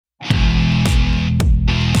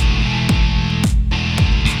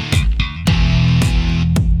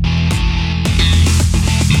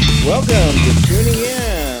Welcome to Tuning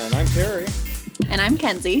In. I'm Terry. And I'm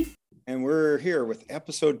Kenzie. And we're here with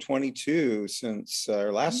episode 22 since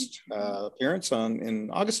our last appearance in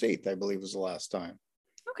August 8th, I believe was the last time.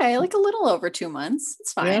 Okay, like a little over 2 months.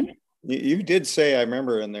 It's fine. Yeah. You did say, I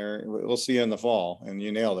remember in there, we'll see you in the fall, and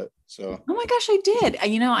you nailed it. So. Oh my gosh, I did.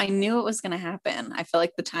 I knew it was going to happen. I feel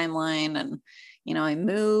like the timeline and, I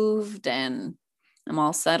moved and I'm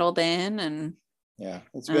all settled in and. Yeah,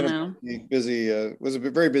 it's been a busy, was a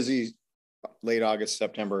very busy late August,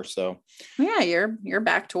 September. So. Yeah, you're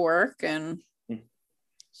back to work and.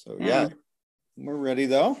 So yeah. We're ready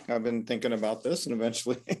though. I've been thinking about this and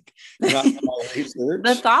eventually not research.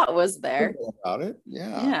 The thought was there about it.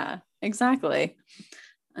 Yeah. Yeah, exactly.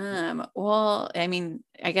 Well,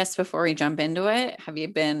 I guess before we jump into it, have you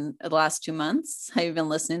been the last 2 months? Have you been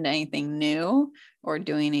listening to anything new or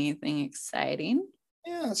doing anything exciting?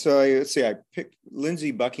 Yeah. So I picked Lindsey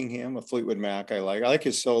Buckingham of Fleetwood Mac. I like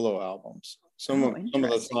his solo albums. Some of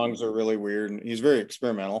the songs are really weird and he's very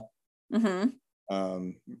experimental. Mm-hmm.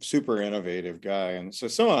 Super innovative guy, and so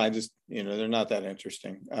some of them I just they're not that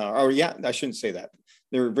interesting. I shouldn't say that.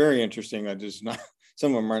 They're very interesting. I just not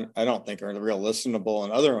some of them are, I don't think are real listenable,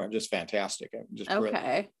 and other ones are just fantastic. Just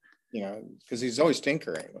okay, because he's always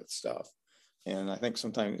tinkering with stuff, and I think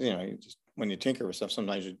sometimes you just when you tinker with stuff,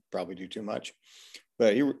 sometimes you probably do too much.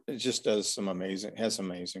 But he just has some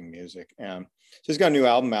amazing music, and so he's got a new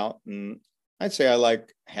album out, and I'd say I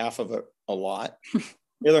like half of it a lot.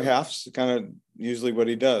 The other half's kind of usually what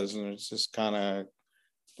he does, and it's just kind of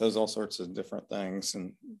does all sorts of different things,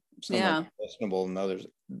 and some are listenable and others.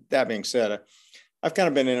 That being said, I've kind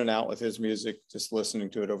of been in and out with his music, just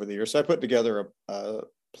listening to it over the years. So I put together a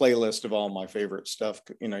playlist of all my favorite stuff.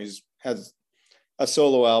 He's has a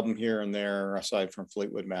solo album here and there, aside from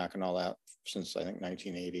Fleetwood Mac and all that, since I think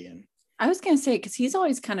 1980. And I was going to say, because he's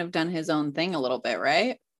always kind of done his own thing a little bit,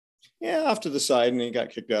 right? Yeah, off to the side, and he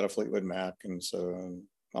got kicked out of Fleetwood Mac, and so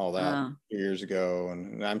all that a few years ago,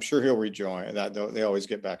 and I'm sure he'll rejoin. That they always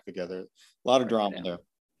get back together. A lot of drama there.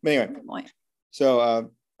 But anyway, so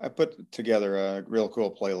I put together a real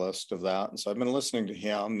cool playlist of that, and so I've been listening to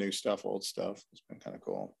him, new stuff, old stuff. It's been kind of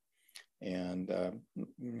cool. And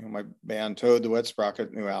my band Toad the Wet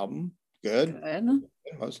Sprocket new album, good.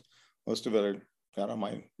 Most of it are got on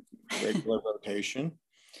my regular rotation.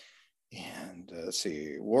 And let's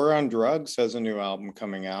see, War on Drugs has a new album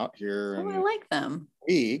coming out here. I like them.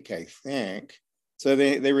 Week, I think. So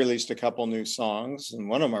they released a couple new songs, and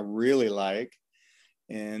one of them I really like,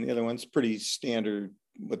 and the other one's pretty standard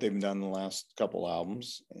what they've done the last couple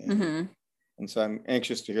albums. And so I'm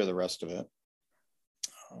anxious to hear the rest of it.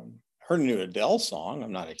 Heard a new Adele song.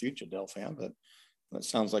 I'm not a huge Adele fan, but it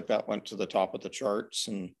sounds like that went to the top of the charts,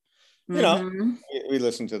 and we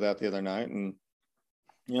listened to that the other night, and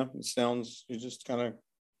it just kind of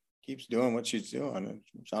keeps doing what she's doing.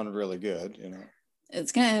 It sounded really good,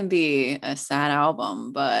 It's going to be a sad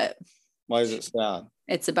album, but... Why is it sad?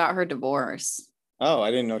 It's about her divorce. Oh,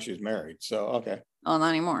 I didn't know she was married. So, okay. Oh, not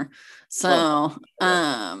anymore. So,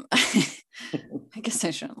 I guess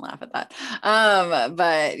I shouldn't laugh at that.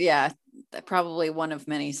 But yeah, probably one of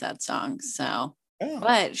many sad songs. So,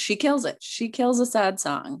 but she kills it. She kills a sad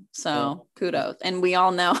song. So kudos. And we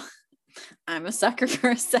all know... I'm a sucker for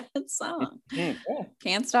a sad song.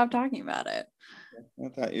 Can't stop talking about it. I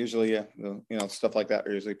thought usually, stuff like that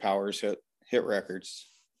usually powers hit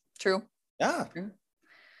records. True. Yeah. True.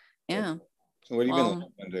 Yeah. So what have you been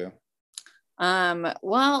listening to?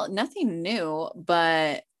 Well, nothing new,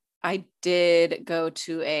 but I did go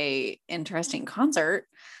to a interesting concert.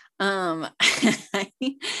 Tell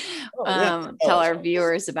our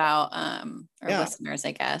viewers about our listeners,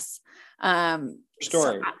 I guess.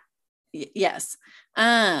 Story. Yes.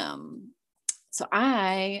 So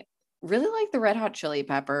I really like the Red Hot Chili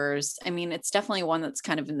Peppers. It's definitely one that's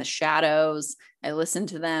kind of in the shadows. I listen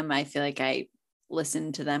to them. I feel like I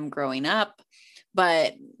listened to them growing up,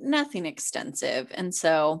 but nothing extensive. And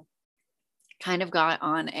so kind of got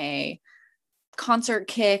on a concert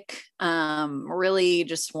kick. Really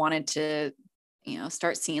just wanted to,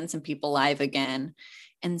 start seeing some people live again.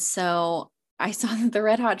 And so I saw that the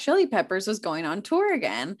Red Hot Chili Peppers was going on tour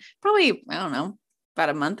again, probably, I don't know, about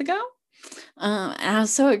a month ago. And I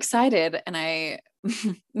was so excited, and I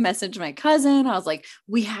messaged my cousin. I was like,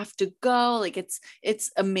 we have to go. Like,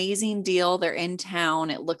 it's amazing deal. They're in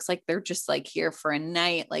town. It looks like they're just like here for a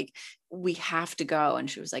night. Like, we have to go. And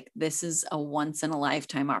she was like, this is a once in a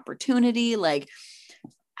lifetime opportunity. Like,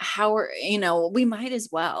 we might as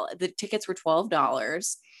well. The tickets were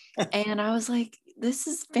 $12. And I was like, this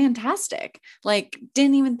is fantastic. Like,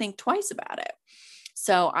 didn't even think twice about it.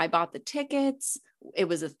 So I bought the tickets. it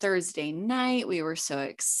was a Thursday night. We were so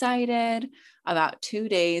excited. About 2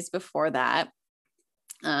 days before that,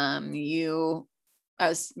 I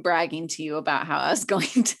was bragging to you about how I was going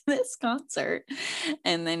to this concert.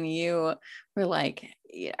 And then you were like,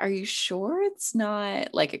 are you sure it's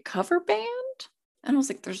not like a cover band? And I was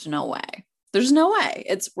like, there's no way. There's no way.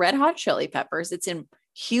 It's Red Hot Chili Peppers. It's in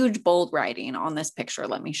huge bold writing on this picture.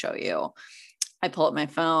 Let me show you. I pull up my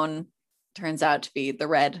phone. Turns out to be the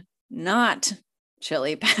Red Not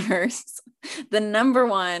Chili Peppers, the number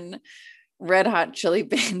one Red Hot Chili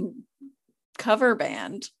Band cover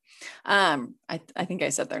band. I think I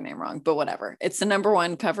said their name wrong, but whatever. It's the number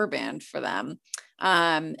one cover band for them.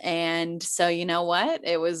 And so, you know what?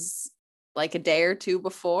 It was like a day or two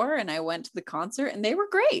before, and I went to the concert, and they were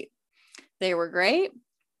great. They were great.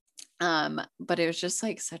 But it was just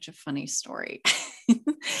like such a funny story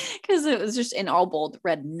because it was just in all bold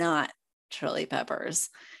Red Not Chili Peppers.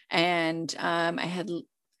 And I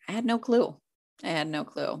had no clue. I had no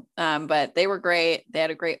clue. But they were great. They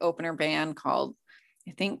had a great opener band called,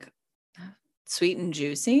 I think, Sweet and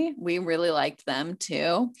Juicy. We really liked them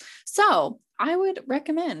too. So I would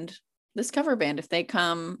recommend this cover band if they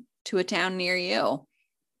come to a town near you.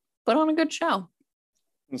 Put on a good show.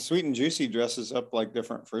 And Sweet and Juicy dresses up like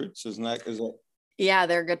different fruits, isn't that? Yeah,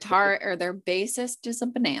 their bassist is a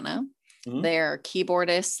banana. Mm-hmm. Their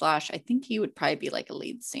keyboardist / I think he would probably be like a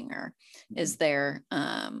lead singer, is their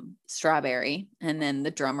strawberry, and then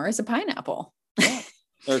the drummer is a pineapple. Yeah.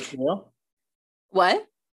 They're a trio. What?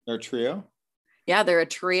 They're a trio. Yeah, they're a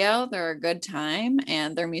trio. They're a good time,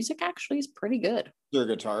 and their music actually is pretty good. They're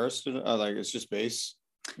a guitarist. Like it's just bass.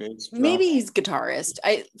 Maybe he's guitarist.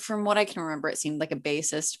 From what I can remember, it seemed like a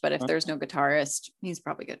bassist, but if there's no guitarist, he's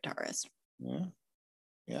probably a guitarist. Yeah.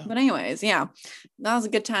 But anyways, yeah, that was a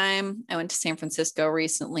good time. I went to San Francisco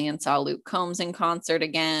recently and saw Luke Combs in concert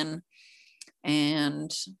again.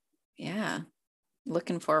 And yeah,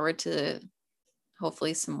 looking forward to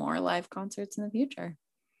hopefully some more live concerts in the future.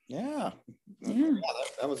 Yeah.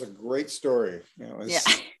 That was a great story.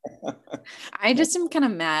 I just am kind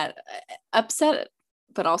of mad, upset,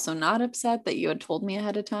 but also not upset that you had told me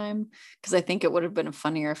ahead of time, because I think it would have been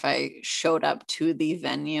funnier if I showed up to the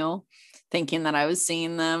venue thinking that I was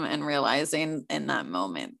seeing them and realizing in that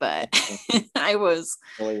moment that I was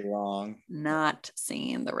really wrong, not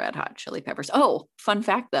seeing the Red Hot Chili Peppers. Oh, fun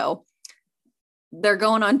fact though, they're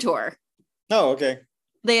going on tour. Oh, okay.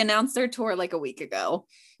 They announced their tour like a week ago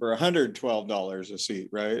for $112 a seat,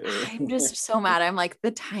 right? I'm just so mad. I'm like,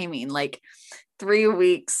 the timing, like 3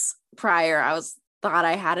 weeks prior, I thought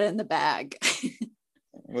I had it in the bag.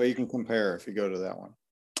 Well, you can compare if you go to that one.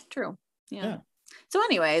 True. Yeah. So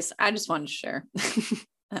anyways, I just wanted to share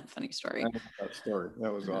that funny story.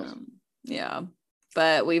 That was awesome. Yeah.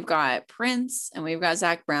 But we've got Prince and we've got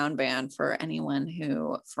Zac Brown Band for anyone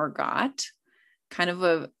who forgot. Kind of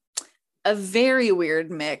a very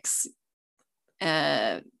weird mix,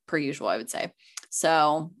 per usual, I would say.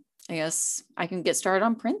 So I guess I can get started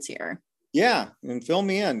on Prince here. Yeah. And fill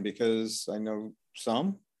me in because I know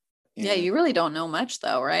some. Yeah. You really don't know much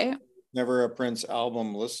though, right? Never a Prince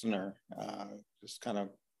album listener. Just kind of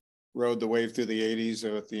rode the wave through the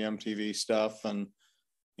 80s with the MTV stuff and,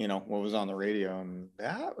 what was on the radio. And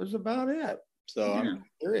that was about it. So I'm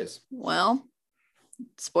curious. Well,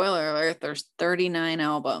 spoiler alert, there's 39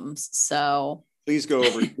 albums. So please go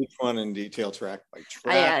over each one in detail, track by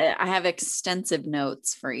track. I have extensive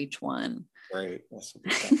notes for each one. Great.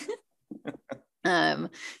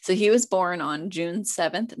 So he was born on June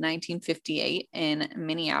 7th, 1958 in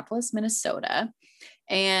Minneapolis, Minnesota.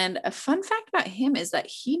 And a fun fact about him is that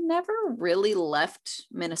he never really left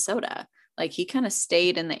Minnesota. Like he kind of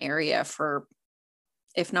stayed in the area for,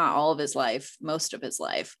 if not all of his life, most of his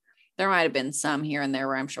life. There might have been some here and there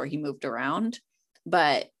where I'm sure he moved around,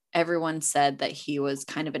 but everyone said that he was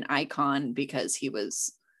kind of an icon because he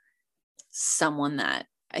was someone that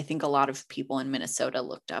I think a lot of people in Minnesota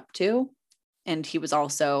looked up to. And he was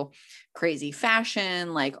also crazy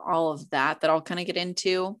fashion, like all of that I'll kind of get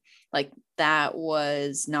into. Like that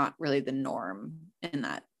was not really the norm in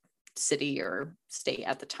that city or state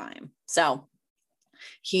at the time. So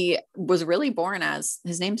he was really born as,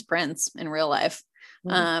 his name's Prince in real life.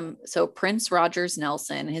 So Prince Rogers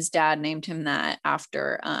Nelson, his dad named him that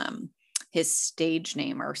after his stage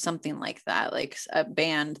name or something like that, like a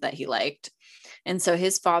band that he liked. And so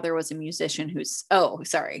his father was a musician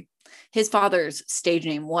his father's stage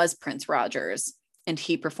name was Prince Rogers, and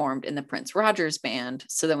he performed in the Prince Rogers Band.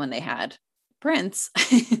 So then when they had Prince,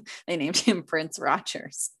 they named him Prince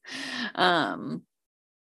Rogers.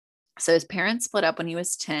 So his parents split up when he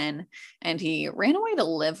was 10 and he ran away to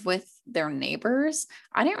live with their neighbors.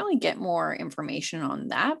 I didn't really get more information on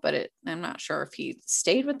that, but I'm not sure if he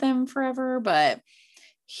stayed with them forever, but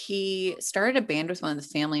he started a band with one of the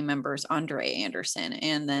family members, Andre Anderson,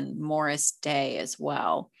 and then Morris Day as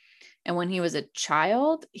well. And when he was a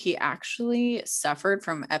child, he actually suffered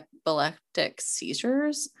from epileptic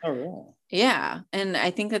seizures. Oh, really? Yeah. And I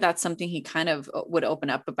think that that's something he kind of would open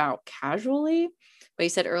up about casually. But he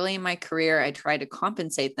said, early in my career, I tried to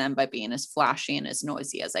compensate them by being as flashy and as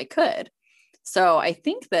noisy as I could. So I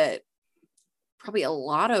think that probably a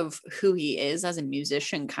lot of who he is as a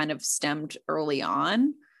musician kind of stemmed early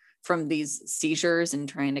on from these seizures and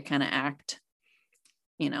trying to kind of act,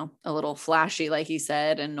 a little flashy, like he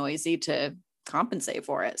said, and noisy to compensate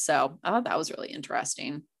for it. So I thought that was really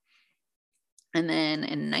interesting. And then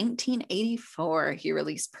in 1984, he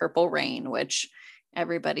released Purple Rain, which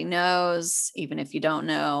everybody knows, even if you don't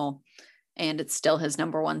know. And it's still his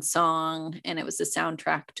number one song. And it was the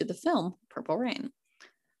soundtrack to the film Purple Rain.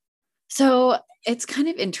 So it's kind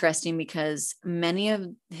of interesting because many of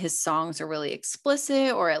his songs are really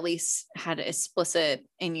explicit, or at least had explicit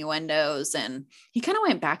innuendos. And he kind of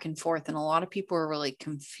went back and forth. And a lot of people were really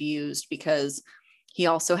confused because he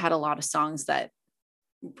also had a lot of songs that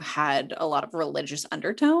had a lot of religious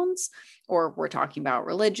undertones, or we're talking about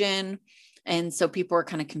religion. And so people were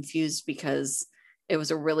kind of confused because it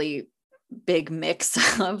was a really big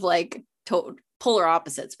mix of like polar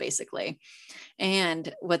opposites, basically.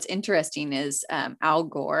 And what's interesting is Al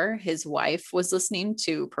Gore, his wife, was listening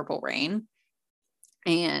to Purple Rain.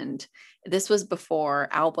 And this was before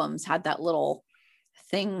albums had that little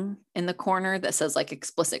thing in the corner that says like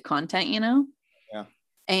explicit content, Yeah.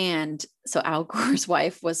 And so Al Gore's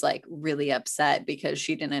wife was like really upset because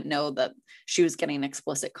she didn't know that she was getting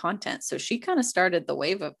explicit content. So she kind of started the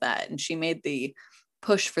wave of that, and she made the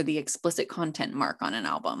push for the explicit content mark on an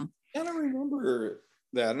album. I don't remember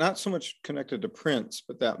that. Not so much connected to Prince,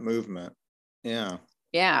 but that movement. Yeah.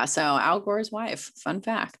 Yeah. So Al Gore's wife, fun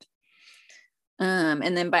fact.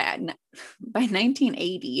 And then by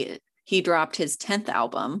 1980, he dropped his 10th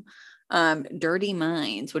album, Dirty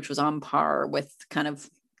Minds, which was on par with kind of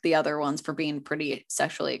the other ones for being pretty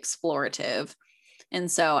sexually explorative. And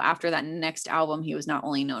so after that next album, he was not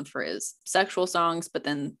only known for his sexual songs, but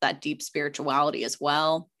then that deep spirituality as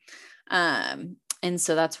well. And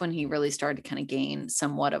so that's when he really started to kind of gain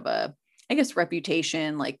somewhat of a, I guess,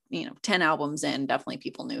 reputation. Like, 10 albums in, definitely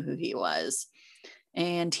people knew who he was.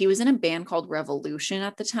 And he was in a band called Revolution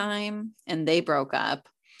at the time, and they broke up.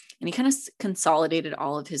 And he kind of consolidated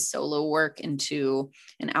all of his solo work into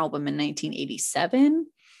an album in 1987.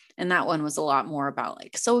 And that one was a lot more about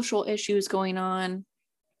like social issues going on.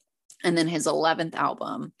 And then his 11th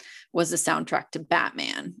album was the soundtrack to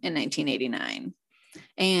Batman in 1989.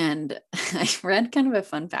 And I read kind of a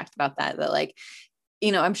fun fact about that like,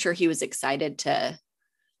 I'm sure he was excited to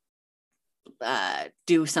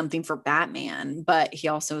do something for Batman, but he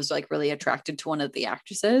also was like really attracted to one of the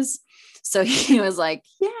actresses. So he was like,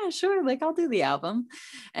 yeah, sure. Like I'll do the album.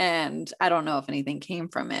 And I don't know if anything came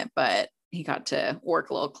from it, but he got to work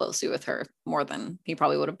a little closely with her more than he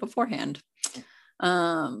probably would have beforehand.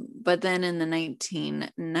 But then in the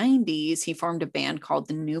 1990s, he formed a band called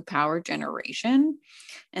the New Power Generation.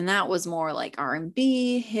 And that was more like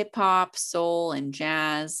R&B, hip hop, soul, and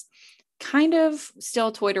jazz. Kind of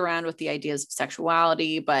still toyed around with the ideas of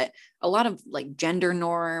sexuality, but a lot of like gender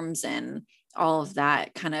norms and all of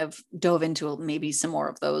that kind of dove into maybe some more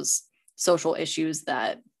of those social issues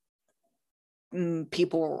that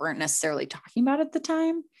people weren't necessarily talking about at the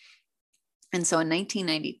time. And so in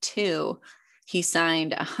 1992, he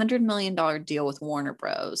signed a $100 million deal with Warner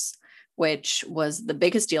Bros., which was the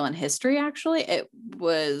biggest deal in history, actually. It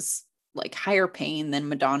was like higher paying than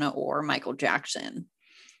Madonna or Michael Jackson,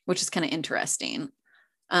 which is kind of interesting.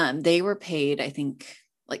 They were paid, I think,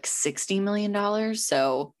 like $60 million.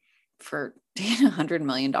 So for $100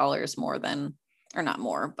 million more than, or not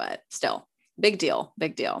more, but still big deal.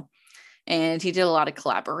 And he did a lot of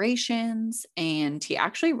collaborations, and he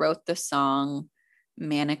actually wrote the song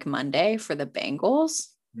Manic Monday for the Bangles.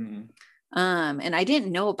 Mm-hmm. And I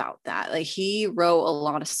didn't know about that. Like he wrote a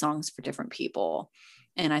lot of songs for different people.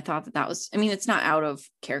 And I thought that was, it's not out of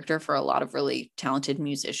character for a lot of really talented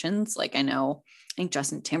musicians. Like I think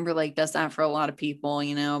Justin Timberlake does that for a lot of people,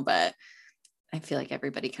 but I feel like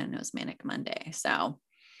everybody kind of knows Manic Monday. So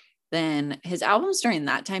then his albums during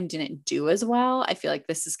that time didn't do as well. I feel like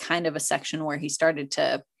this is kind of a section where he started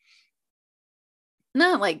to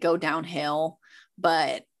not like go downhill,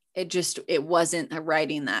 but it wasn't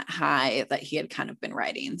writing that high that he had kind of been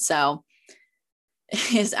writing. So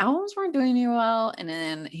his albums weren't doing too well. And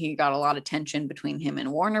then he got a lot of tension between him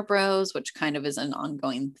and Warner Bros., which kind of is an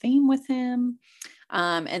ongoing theme with him.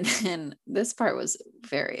 And then this part was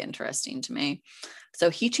very interesting to me. So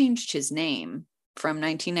he changed his name from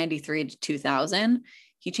 1993 to 2000.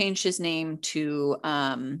 He changed his name to,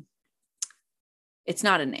 it's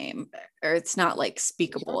not a name, or it's not like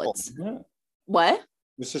speakable. It's what?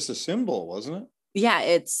 It's just a symbol, wasn't it? Yeah,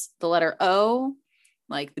 it's the letter O,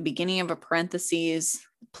 like the beginning of a parentheses,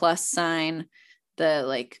 plus sign, the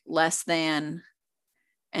like less than,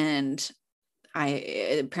 and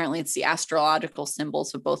apparently it's the astrological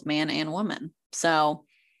symbols of both man and woman. So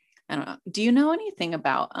I don't know. Do you know anything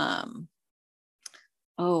about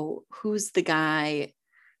who's the guy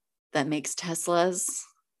that makes Teslas?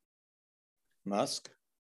 Musk.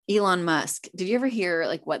 Elon Musk. Did you ever hear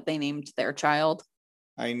like what they named their child?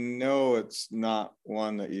 I know it's not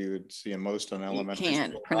one that you would see in most on elementary. You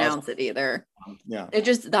can't pronounce it either. Yeah.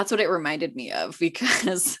 That's what it reminded me of,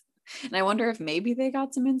 because, and I wonder if maybe they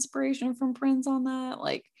got some inspiration from Prince on that.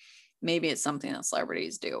 Like maybe it's something that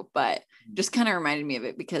celebrities do, but just kind of reminded me of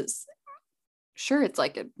it because sure, it's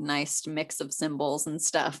like a nice mix of symbols and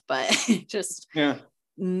stuff, but just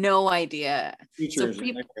no idea. Teacher's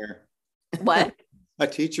nightmare. What? A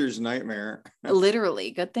teacher's nightmare. Literally.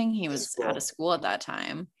 Good thing he was out of school at that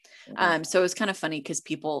time. So it was kind of funny because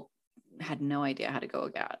people had no idea how to go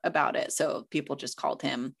about it. So people just called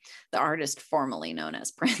him the artist formerly known as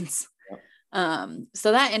Prince.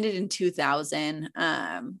 So that ended in 2000.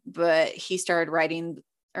 But he started writing,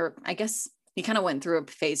 or I guess he kind of went through a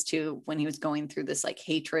phase two when he was going through this like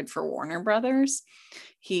hatred for Warner Brothers.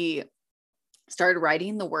 He started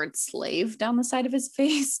writing the word slave down the side of his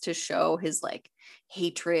face to show his like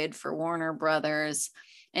hatred for Warner Brothers.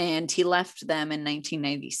 And he left them in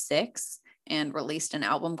 1996 and released an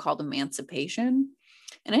album called Emancipation.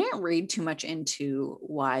 And I didn't read too much into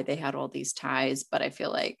why they had all these ties, but I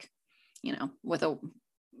feel like, you know, with a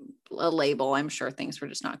label, I'm sure things were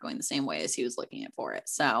just not going the same way as he was looking at for it.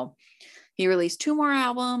 So he released 2 more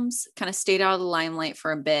albums, kind of stayed out of the limelight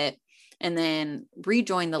for a bit, and then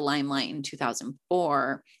rejoined the limelight in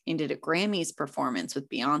 2004 and did a Grammys performance with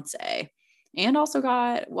Beyonce, and also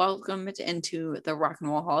got welcomed into the Rock and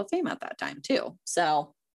Roll Hall of Fame at that time too.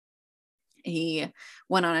 So he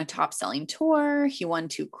went on a top selling tour. He won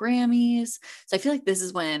 2 Grammys. So I feel like this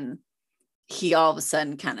is when he all of a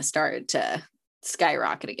sudden kind of started to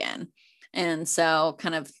skyrocket again. And so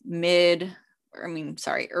kind of early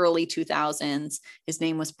 2000s, his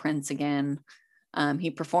name was Prince again.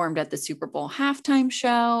 He performed at the Super Bowl halftime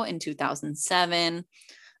show in 2007.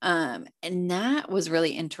 And that was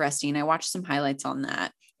really interesting. I watched some highlights on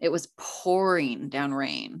that. It was pouring down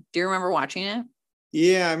rain. Do you remember watching it?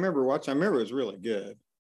 Yeah, I remember watching. I remember it was really good.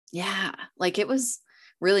 Yeah, like it was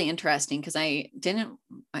really interesting because I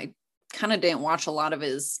kind of didn't watch a lot of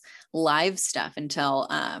his live stuff until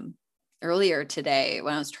earlier today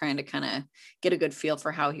when I was trying to kind of get a good feel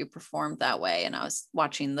for how he performed that way. And I was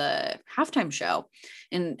watching the halftime show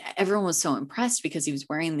and everyone was so impressed because he was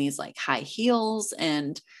wearing these like high heels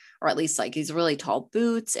or at least like these really tall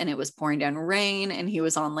boots, and it was pouring down rain and he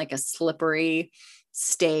was on like a slippery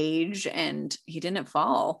stage and he didn't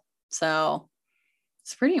fall. So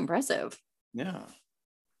it's pretty impressive. Yeah.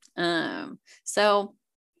 So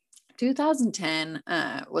 2010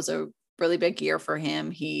 was a really big year for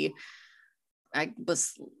him.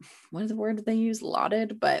 What is the word they use?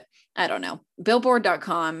 Lauded, but I don't know.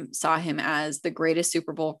 Billboard.com saw him as the greatest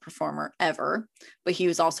Super Bowl performer ever, but he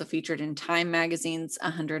was also featured in Time Magazine's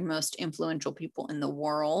 100 Most Influential People in the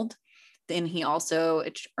World. Then he also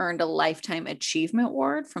earned a Lifetime Achievement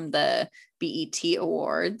Award from the BET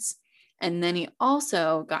Awards. And then he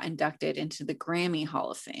also got inducted into the Grammy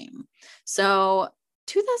Hall of Fame. So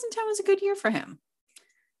 2010 was a good year for him.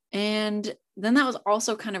 And then that was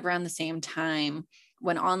also kind of around the same time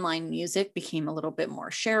when online music became a little bit more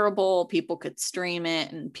shareable. People could stream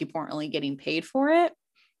it and people weren't really getting paid for it.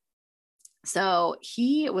 So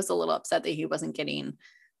he was a little upset that he wasn't getting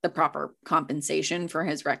the proper compensation for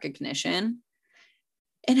his recognition.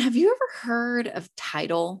 And have you ever heard of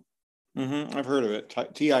Tidal? Mm-hmm. I've heard of it.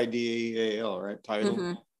 Tidal, right? Tidal.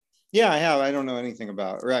 Mm-hmm. Yeah, I have. I don't know anything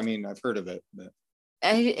about it. Or, I mean, I've heard of it, but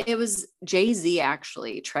it was Jay-Z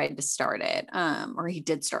actually tried to start it, or he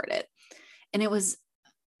did start it. And it was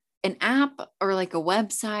an app or like a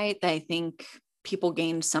website that I think people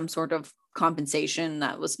gained some sort of compensation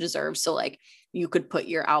that was deserved. So like you could put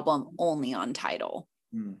your album only on Tidal.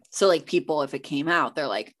 So like people, if it came out, they're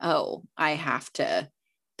like, oh, I have to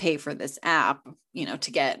pay for this app,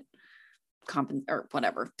 to get or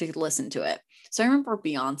whatever, to listen to it. So I remember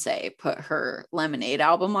Beyonce put her Lemonade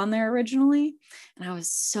album on there originally, and I was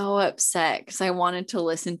so upset because I wanted to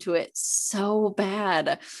listen to it so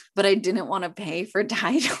bad, but I didn't want to pay for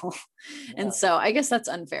Tidal. Yeah. And so I guess that's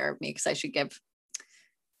unfair of me, because I should give,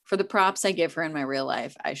 for the props I give her in my real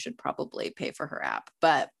life, I should probably pay for her app.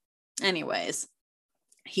 But anyways,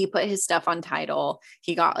 he put his stuff on Tidal.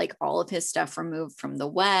 He got like all of his stuff removed from the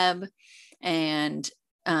web, and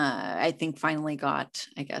I think finally got,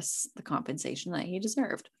 I guess, the compensation that he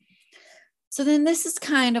deserved. So then this is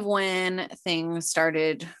kind of when things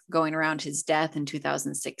started going around his death in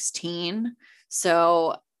 2016.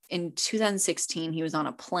 So in 2016, he was on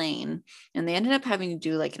a plane, and they ended up having to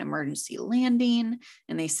do like an emergency landing.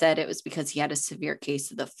 And they said it was because he had a severe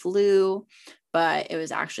case of the flu, but it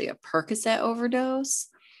was actually a Percocet overdose.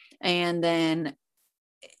 And then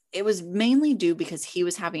it was mainly due because he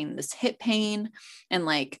was having this hip pain and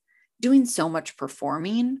like doing so much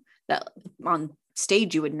performing that on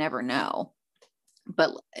stage you would never know.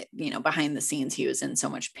 But, you know, behind the scenes, he was in so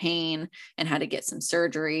much pain and had to get some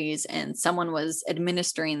surgeries, and someone was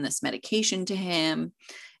administering this medication to him.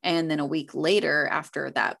 And then a week later,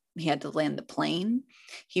 after that, he had to land the plane.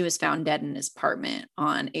 He was found dead in his apartment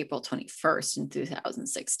on April 21st in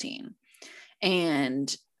 2016.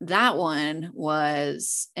 And that one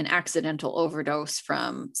was an accidental overdose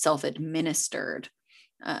from self-administered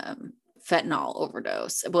fentanyl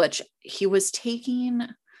overdose, which he was taking.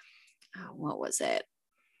 What was it?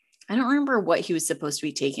 I don't remember what he was supposed to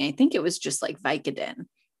be taking. I think it was just like Vicodin,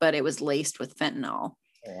 but it was laced with fentanyl.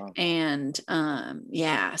 Oh, wow. And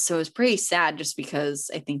yeah, so it was pretty sad just because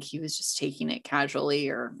I think he was just taking it casually,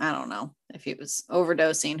 or I don't know if he was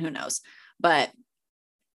overdosing, who knows. But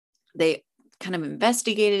they kind of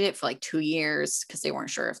investigated it for like 2 years because they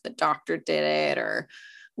weren't sure if the doctor did it or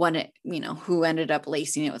when it, you know, who ended up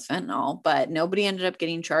lacing it with fentanyl, but nobody ended up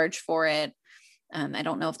getting charged for it. I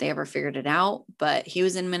don't know if they ever figured it out, but he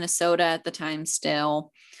was in Minnesota at the time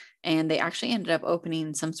still. And they actually ended up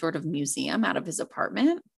opening some sort of museum out of his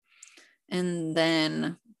apartment. And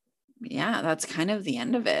then, yeah, that's kind of the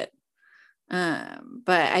end of it. But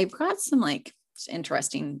I've got some like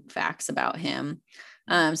interesting facts about him.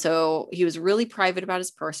 So he was really private about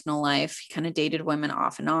his personal life. He kind of dated women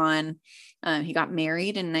off and on. He got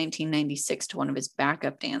married in 1996 to one of his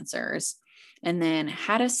backup dancers, and then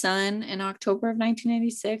had a son in October of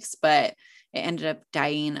 1996, but it ended up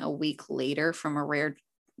dying a week later from a rare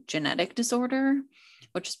genetic disorder,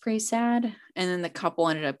 which is pretty sad. And then the couple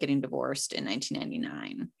ended up getting divorced in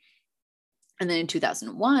 1999. And then in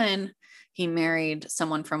 2001, he married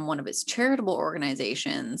someone from one of his charitable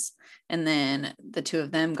organizations. And then the two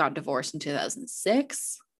of them got divorced in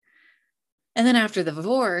 2006. And then after the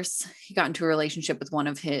divorce, he got into a relationship with one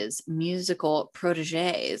of his musical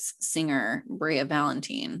proteges, singer Bria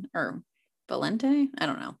Valentine or Valente. I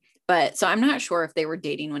don't know. But so I'm not sure if they were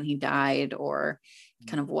dating when he died or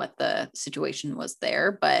kind of what the situation was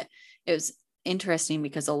there. But it was interesting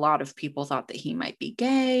because a lot of people thought that he might be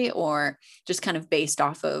gay, or just kind of based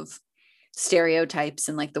off of stereotypes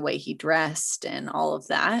and like the way he dressed and all of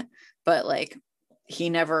that. But like, he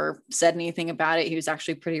never said anything about it. He was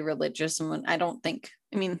actually pretty religious. And I don't think,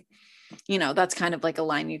 I mean, you know, that's kind of like a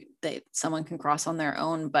line that someone can cross on their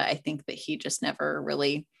own. But I think that he just never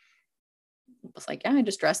really was like, yeah, I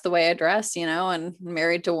just dressed the way I dress, you know, and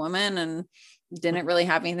married to a woman and didn't really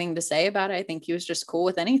have anything to say about it. I think he was just cool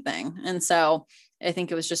with anything. And so I think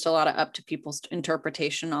it was just a lot of up to people's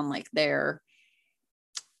interpretation on like their,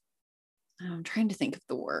 I'm trying to think of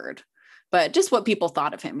the word, but just what people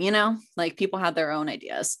thought of him, you know, like people had their own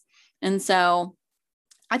ideas. And so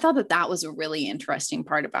I thought that that was a really interesting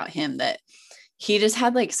part about him, that he just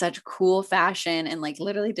had like such cool fashion and like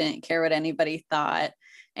literally didn't care what anybody thought.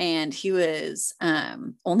 And he was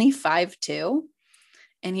only 5'2",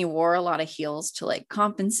 and he wore a lot of heels to like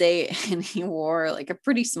compensate. And he wore like a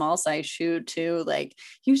pretty small size shoe too. Like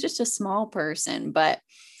he was just a small person, but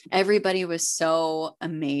everybody was so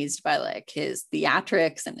amazed by like his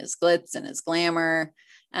theatrics and his glitz and his glamour.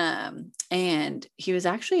 And he was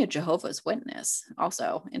actually a Jehovah's Witness,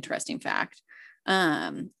 also interesting fact.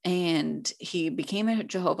 And he became a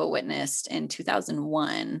Jehovah Witness in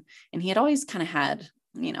 2001. And he had always kind of had,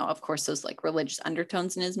 you know, of course, those like religious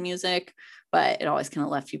undertones in his music, but it always kind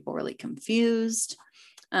of left people really confused.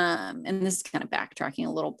 And this is kind of backtracking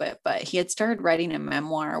a little bit, but he had started writing a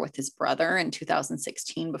memoir with his brother in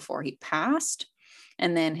 2016 before he passed.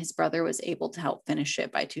 And then his brother was able to help finish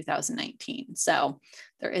it by 2019. So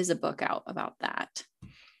there is a book out about that.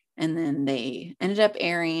 And then they ended up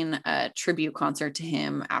airing a tribute concert to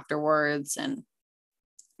him afterwards. And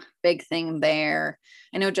big thing there.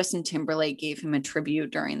 I know Justin Timberlake gave him a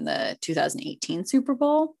tribute during the 2018 Super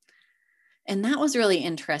Bowl. And that was really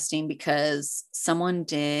interesting because someone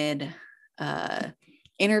did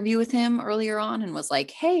interview with him earlier on and was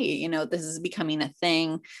like, hey, you know, this is becoming a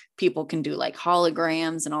thing. People can do like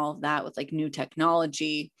holograms and all of that with like new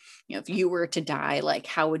technology. You know, if you were to die, like,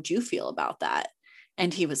 how would you feel about that?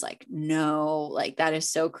 And he was like, no, like that is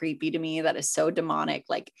so creepy to me. That is so demonic.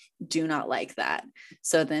 Like, do not like that.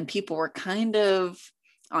 So then people were kind of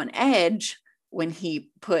on edge when he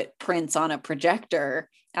put Prince on a projector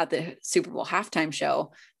at the Super Bowl halftime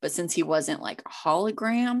show. But since he wasn't like a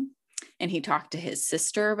hologram and he talked to his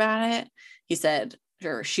sister about it, he said,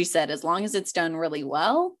 or she said, as long as it's done really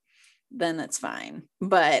well, then that's fine.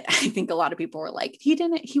 But I think a lot of people were like, he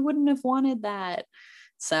wouldn't have wanted that.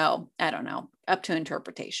 So I don't know, up to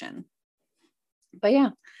interpretation. But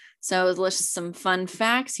yeah, so let's just some fun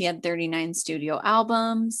facts. He had 39 studio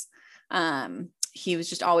albums. He was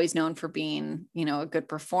just always known for being, you know, a good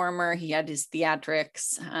performer. He had his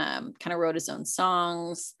theatrics, kind of wrote his own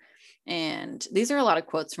songs. And these are a lot of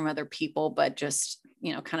quotes from other people, but just,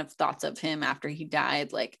 you know, kind of thoughts of him after he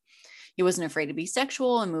died. Like, he wasn't afraid to be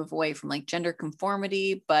sexual and move away from like gender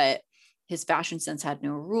conformity, but his fashion sense had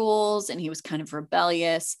no rules, and he was kind of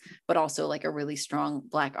rebellious, but also like a really strong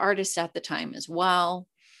Black artist at the time as well.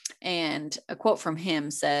 And a quote from him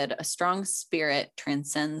said, "A strong spirit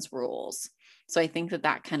transcends rules." So I think that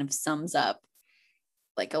that kind of sums up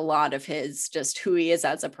like a lot of his, just who he is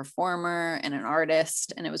as a performer and an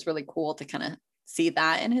artist. And it was really cool to kind of see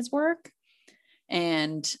that in his work.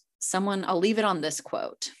 And I'll leave it on this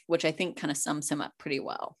quote, which I think kind of sums him up pretty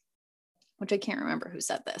well, which I can't remember who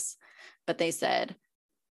said this, but they said,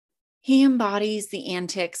 "He embodies the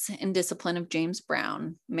antics and discipline of James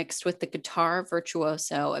Brown, mixed with the guitar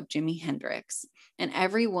virtuoso of Jimi Hendrix, and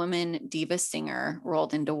every woman diva singer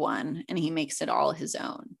rolled into one, and he makes it all his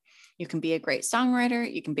own. You can be a great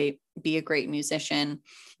songwriter, you can be a great musician,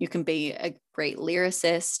 you can be a great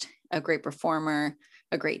lyricist, a great performer,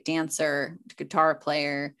 a great dancer, guitar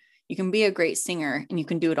player, you can be a great singer, and you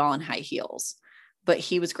can do it all in high heels." But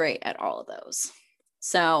he was great at all of those.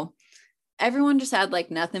 So everyone just had like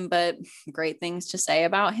nothing but great things to say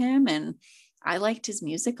about him. And I liked his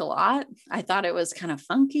music a lot. I thought it was kind of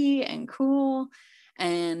funky and cool.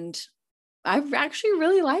 And I actually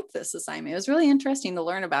really liked this assignment. It was really interesting to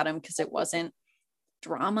learn about him because it wasn't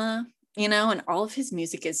drama, you know, and all of his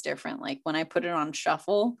music is different. Like when I put it on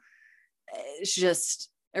shuffle, it's just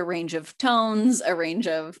a range of tones, a range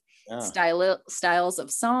of styles of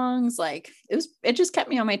songs. Like it just kept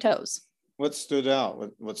me on my toes. What stood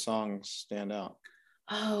out? What songs stand out?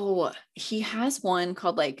 Oh, he has one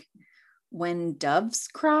called like "When Doves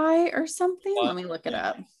Cry" or something. Let me look it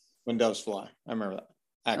up. When Doves Fly. I remember that.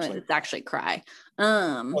 Actually, it's actually "Cry."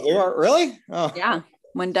 Oh, they are really? Oh, yeah.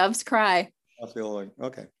 "When Doves Cry." I feel like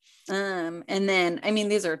okay. And then I mean,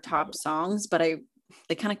 these are top songs, but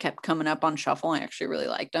they kind of kept coming up on shuffle. I actually really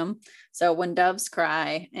liked them. So "When Doves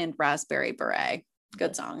Cry" and "Raspberry Beret,"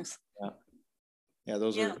 good songs. Yeah,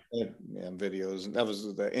 those are videos, and that was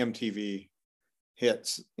the MTV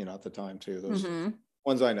hits, you know, at the time too. Those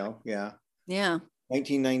ones I know. Yeah.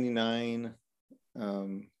 1999.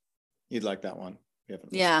 You'd like that one.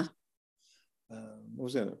 Yeah. What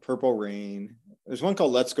was it? Purple Rain. There's one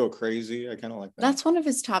called "Let's Go Crazy." I kind of like that. That's one of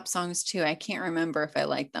his top songs too. I can't remember if I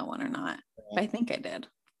liked that one or not. But I think I did.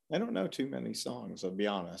 I don't know too many songs, I'll be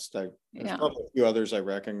honest. There's probably a few others I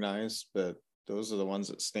recognize, but those are the ones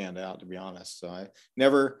that stand out, to be honest. So I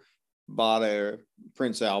never bought a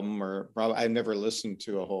Prince album, or probably I never listened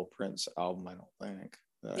to a whole Prince album, I don't think.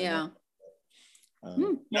 Well,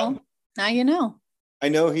 now you know. I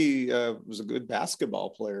know he was a good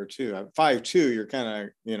basketball player too. At 5'2", you're kind of,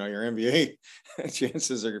 you know, your NBA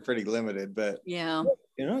chances are pretty limited, but you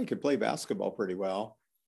know, he could play basketball pretty well.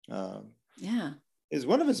 Is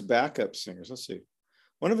one of his backup singers, let's see.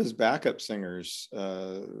 One of his backup singers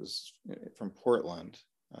is from Portland.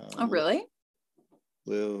 Oh, really?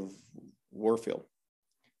 Liv Warfield.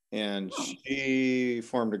 And she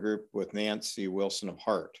formed a group with Nancy Wilson of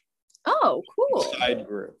Heart. Oh, cool. Side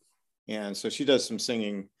group. And so she does some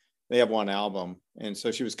singing. They have one album. And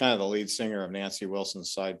so she was kind of the lead singer of Nancy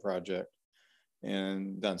Wilson's side project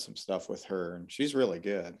and done some stuff with her. And she's really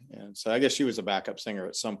good. And so I guess she was a backup singer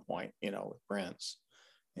at some point, you know, with Prince.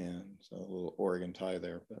 And so a little Oregon tie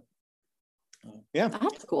there. But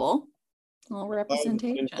that's cool. A little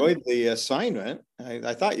representation. I enjoyed the assignment.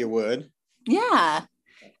 I thought you would. Yeah.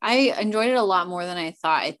 I enjoyed it a lot more than I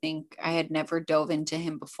thought. I think I had never dove into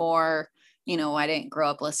him before. You know, I didn't grow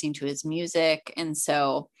up listening to his music. And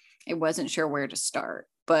so I wasn't sure where to start.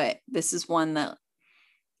 But this is one that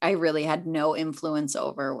I really had no influence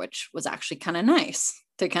over, which was actually kind of nice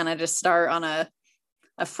to kind of just start on a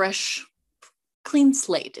fresh, clean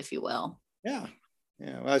slate, if you will. Yeah.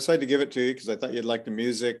 Yeah. Well, I decided to give it to you because I thought you'd like the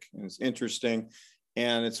music and it's interesting.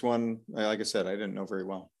 And it's one, like I said, I didn't know very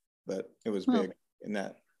well, but it was big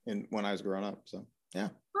when I was growing up. So yeah.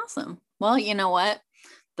 Awesome. Well, you know what?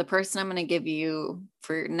 The person I'm going to give you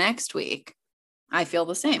for next week, I feel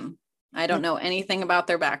the same. I don't know anything about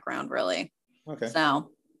their background really. Okay. So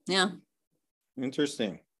yeah.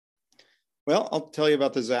 Interesting. Well, I'll tell you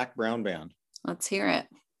about the Zac Brown Band. Let's hear it.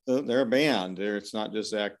 So they're a band. It's not just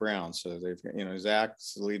Zac Brown. So they've,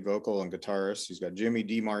 Zac's the lead vocal and guitarist. He's got Jimmy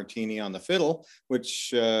DiMartini on the fiddle, which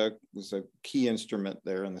was a key instrument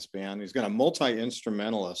there in this band. He's got a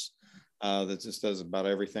multi-instrumentalist that just does about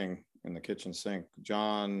everything in the kitchen sink.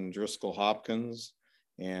 John Driscoll Hopkins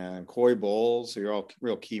and Coy Bowles, who are all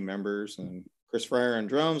real key members, and Chris Fryer on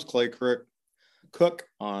drums, Clay Cook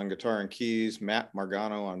on guitar and keys, Matt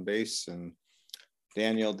Margano on bass, and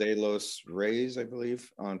Daniel De Los Reyes, I believe,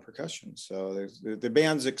 on percussion. So the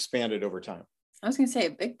band's expanded over time. I was going to say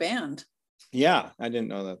a big band. Yeah, I didn't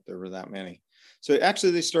know that there were that many. So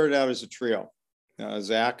actually they started out as a trio,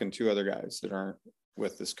 Zac and two other guys that aren't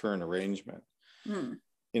with this current arrangement. And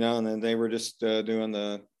then they were just doing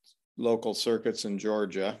the local circuits in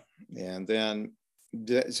Georgia. And then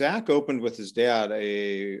Zac opened with his dad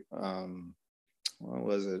a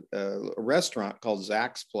restaurant called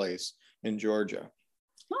Zac's Place in Georgia.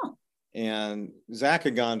 Oh. And Zac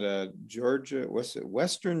had gone to Georgia, was it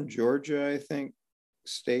Western Georgia, I think,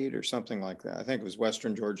 State or something like that. I think it was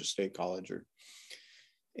Western Georgia State College,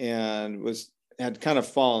 and had kind of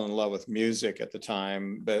fallen in love with music at the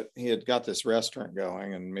time, but he had got this restaurant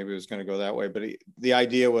going and maybe it was going to go that way. But the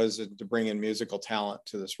idea was to bring in musical talent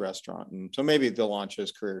to this restaurant. And so maybe they'll launch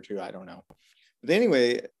his career too. I don't know. But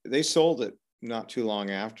anyway, they sold it not too long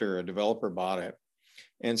after. A developer bought it.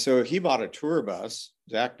 And so he bought a tour bus,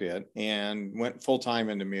 Zac did, and went full time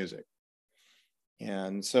into music.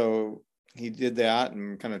 And so he did that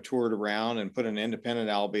and kind of toured around and put an independent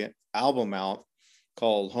album out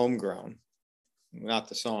called Homegrown. Not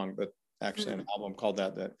the song, but actually an album called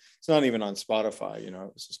that it's not even on Spotify. It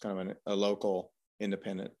was just kind of a local,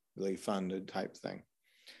 independently funded type thing.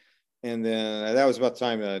 And then that was about the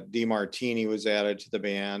time DiMartini was added to the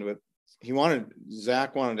band. But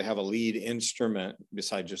Zac wanted to have a lead instrument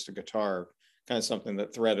besides just a guitar, kind of something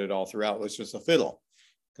that threaded all throughout, was just a fiddle,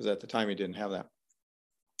 because at the time he didn't have that.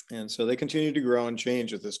 And so they continued to grow and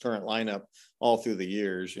change with this current lineup all through the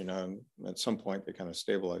years, and at some point they kind of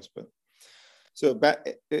stabilized. But so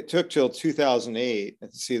it took till 2008 to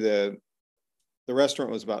see the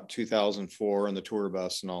restaurant was about 2004 and the tour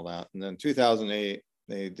bus and all that. And then 2008,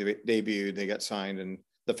 they debuted, they got signed in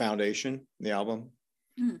The Foundation, the album.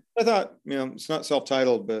 I thought, it's not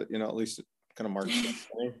self-titled, but, at least it kind of marks it,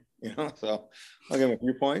 so I'll give them a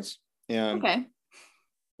few points. And, okay.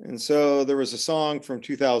 And so there was a song from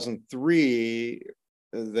 2003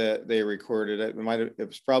 that they recorded. It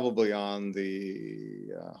was probably on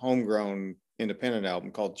the Homegrown independent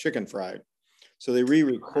album called Chicken Fried. So they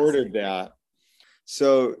re-recorded that.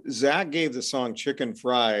 So Zac gave the song Chicken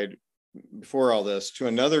Fried before all this to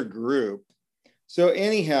another group. So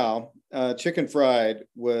anyhow, Chicken Fried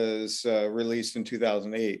was released in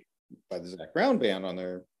 2008 by the Zac Brown Band on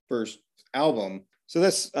their first album. So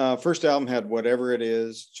this first album had Whatever It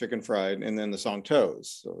Is, Chicken Fried, and then the song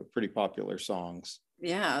Toes. So pretty popular songs.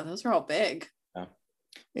 Yeah, those are all big. Yeah.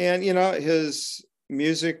 And, his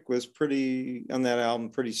music was on that album,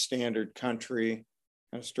 pretty standard country,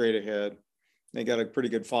 kind of straight ahead. They got a pretty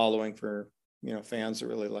good following for, fans that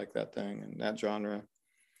really like that thing and that genre.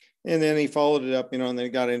 And then he followed it up, and they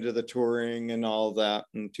got into the touring and all of that.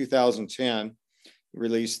 In 2010,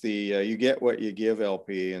 released the You Get What You Give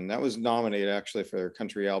LP, and that was nominated actually for their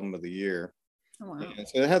Country Album of the Year. Oh, wow. And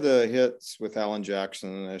so it had the hits with Alan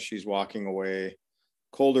Jackson, As She's Walking Away,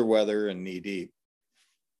 Colder Weather, and Knee Deep.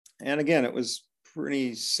 And again, it was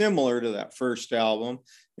pretty similar to that first album,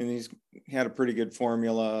 and he had a pretty good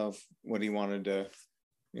formula of what he wanted to,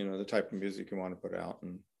 the type of music he wanted to put out.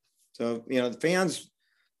 And so, the fans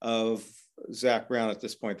of Zac Brown at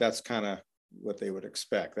this point, that's kind of what they would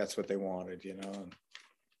expect. That's what they wanted, And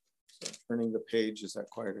so turning the page, is that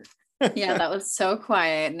quieter? Yeah, that was so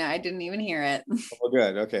quiet. No, I didn't even hear it. Oh,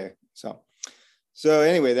 good. Okay. So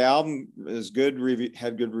anyway, the album is good.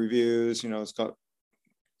 Had good reviews. It's got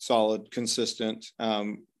solid, consistent.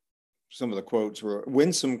 Some of the quotes were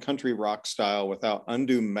winsome country rock style without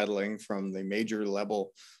undue meddling from the major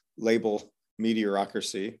label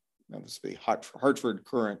mediocrity. That was the Hartford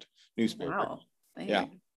Courant newspaper. Wow. Yeah.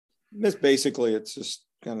 Basically, it's just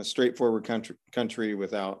kind of straightforward country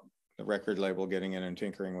without the record label getting in and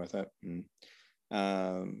tinkering with it. And,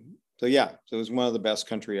 so yeah, so it was one of the best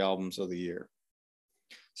country albums of the year.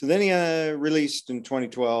 So then he released in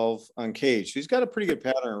 2012 Uncaged. He's got a pretty good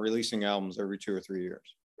pattern of releasing albums every 2 or 3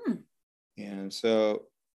 years. And so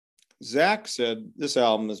Zac said this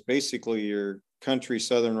album is basically your country,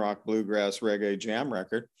 southern rock, bluegrass, reggae jam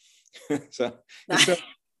record. So he's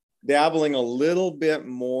dabbling a little bit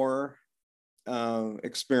more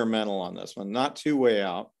experimental on this one, not too way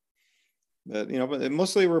out. But, you know, but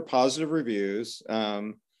mostly were positive reviews.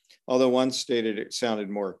 Although one stated it sounded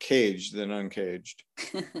more caged than uncaged.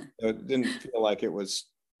 So it didn't feel like it was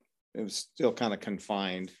still kind of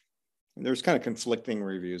confined. And there was kind of conflicting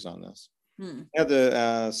reviews on this. Had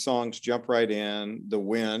the songs Jump Right In, The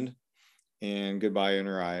Wind, and Goodbye in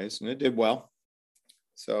Her Eyes, and it did well.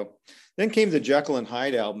 So then came the Jekyll and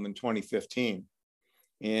Hyde album in 2015.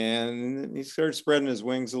 And he started spreading his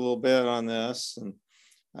wings a little bit on this, and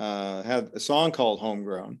had a song called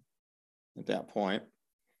Homegrown at that point.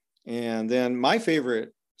 And then my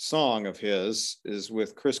favorite song of his is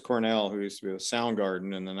with Chris Cornell, who used to be with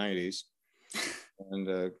Soundgarden in the 90s, and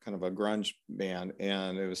kind of a grunge band.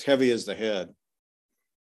 And it was Heavy as the Head.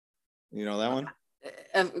 You know that one?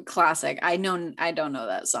 A classic. I don't know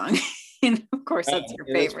that song. And of course, that's your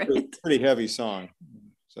favorite. Pretty heavy song.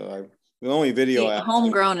 So the only video.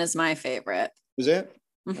 Homegrown is my favorite. Is it?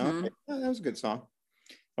 Okay. Yeah, that was a good song.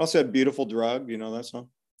 Also had Beautiful Drug. You know that song?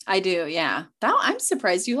 I do, yeah. I'm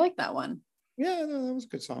surprised you like that one. Yeah, no, that was a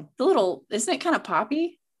good song. Isn't it kind of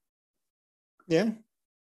poppy? Yeah.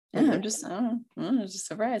 Yeah, I'm just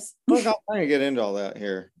surprised. Well, I'll kind of get into all that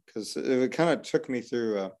here because it kind of took me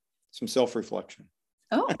through some self-reflection.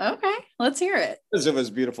 Oh, okay. Let's hear it. Because it was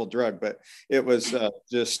Beautiful Drug, but it was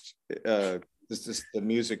just the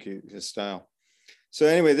music, his style. So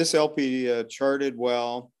anyway, this LP charted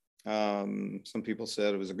well. Some people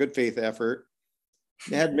said it was a good faith effort.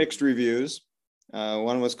 It had mixed reviews.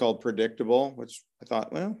 One was called Predictable, which I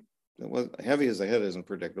thought, well, it was Heavy as the Head isn't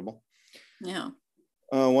predictable. Yeah.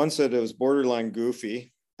 One said it was borderline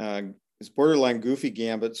goofy. His borderline goofy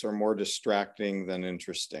gambits are more distracting than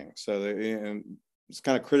interesting. So it's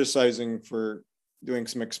kind of criticizing for doing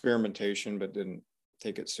some experimentation, but didn't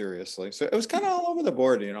take it seriously. So it was kind of all over the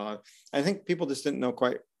board, you know. I think people just didn't know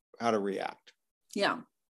quite how to react. Yeah.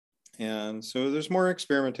 And so there's more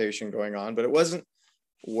experimentation going on, but it wasn't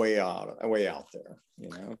way out there, you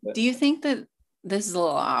know. But, do you think that this is a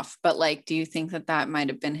little off, but like, do you think that might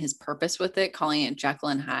have been his purpose with it, calling it Jekyll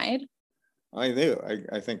and Hyde? I do.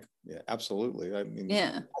 I think, yeah, absolutely. I mean,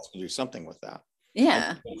 yeah, has to do something with that.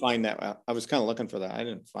 Yeah. I find that I was kind of looking for that. I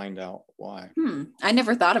didn't find out why. I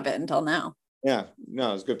never thought of it until now. Yeah,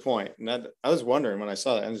 no, it's a good point. And I was wondering when I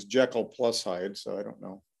saw that, and it's Jekyll plus Hyde, so I don't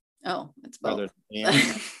know. Oh, it's both.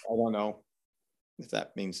 I don't know if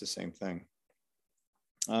that means the same thing.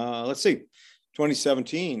 Let's see.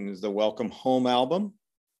 2017 is the Welcome Home album.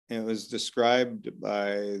 It was described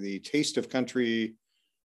by the Taste of Country.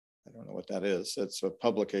 I don't know what that is. It's a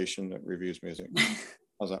publication that reviews music.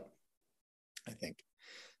 How's that? I think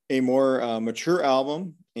a more mature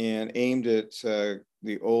album and aimed at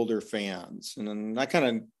the older fans. And then I kind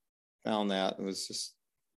of found that it was just,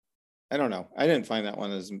 I don't know. I didn't find that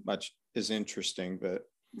one as much as interesting, but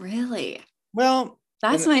really, well,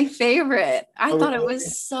 that's my favorite. I thought it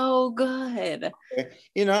was so good. Okay.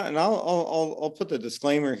 You know, and I'll put the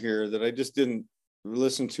disclaimer here that I just didn't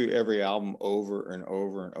listen to every album over and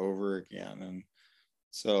over and over again, and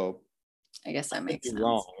so I guess that makes sense.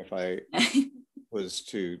 Wrong if I was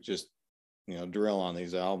to just, you know, drill on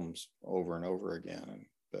these albums over and over again.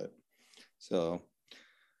 But so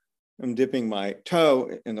I'm dipping my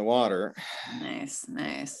toe in the water. Nice.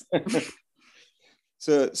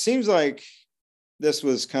 So it seems like this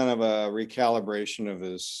was kind of a recalibration of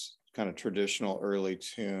his kind of traditional early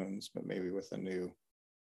tunes, but maybe with a new,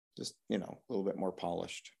 just, you know, a little bit more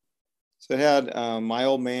polished. So it had My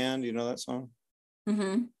Old Man, do you know that song?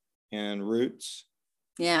 Mm-hmm. And Roots.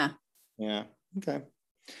 Yeah. Okay.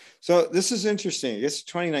 So this is interesting. It's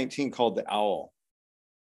 2019 called The Owl.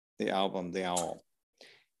 The album, The Owl.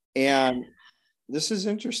 And this is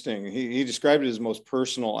interesting. He described it as most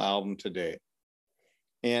personal album to date.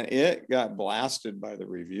 And it got blasted by the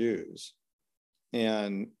reviews.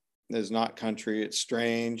 And it's not country, it's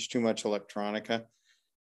strange, too much electronica.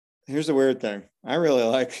 Here's the weird thing. I really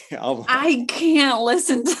like the album. I can't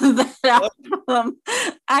listen to that album.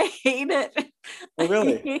 I hate it. Oh,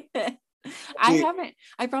 really? I hate it.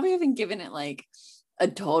 I probably haven't given it like a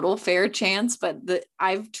total fair chance, but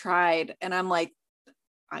I've tried and I'm like,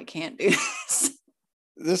 I can't do this.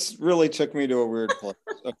 this really took me to a weird place.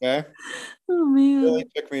 Okay. Oh man. Really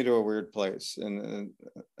took me to a weird place. And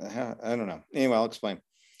I don't know. Anyway, I'll explain.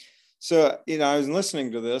 So, I was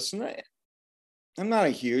listening to this, and I'm not a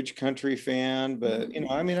huge country fan, but,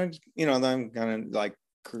 I mean, I'm kind of like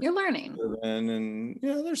You're learning. urban, and,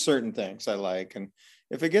 there's certain things I like. And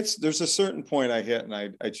if there's a certain point I hit and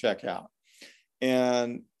I check out.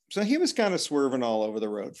 And so he was kind of swerving all over the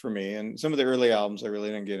road for me. And some of the early albums I really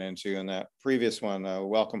didn't get into. And that previous one,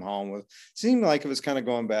 Welcome Home, seemed like it was kind of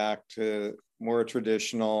going back to more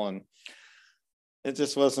traditional, and it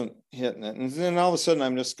just wasn't hitting it. And then all of a sudden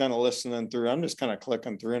I'm just kind of listening through. I'm just kind of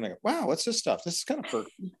clicking through, and I go, wow, what's this stuff? This is kind of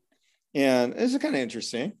perky. And this is kind of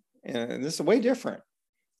interesting. And this is way different.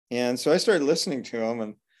 And so I started listening to him,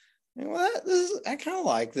 and I kind of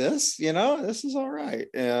like this, this is all right.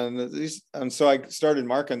 And so I started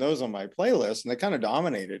marking those on my playlist, and they kind of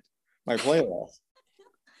dominated my playlist,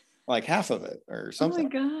 like half of it or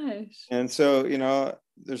something. Oh my gosh. And so,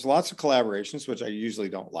 there's lots of collaborations, which I usually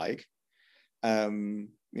don't like.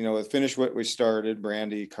 Finish What We Started,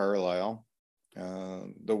 Brandy Carlisle,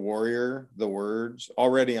 The Warrior, The Words,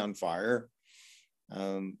 Already on Fire.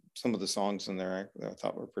 Some of the songs in there I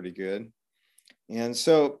thought were pretty good. And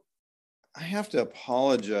so I have to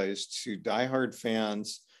apologize to diehard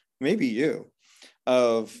fans, maybe you,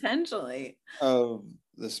 potentially of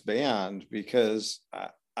this band, because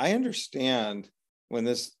I understand when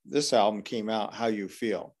this album came out, how you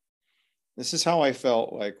feel. This is how I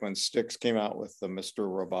felt like when Styx came out with the Mr.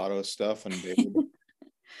 Roboto stuff, and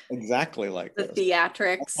exactly like the this.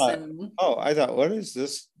 theatrics. I thought, what is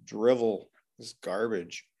this drivel, this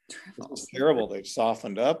garbage? This is terrible. They've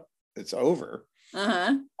softened up. It's over.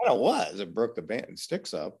 Uh-huh. Well, it was. It broke the band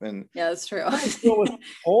Styx up. And yeah, that's true. With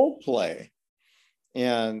Coldplay.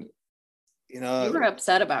 And, you were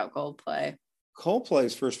upset about Coldplay.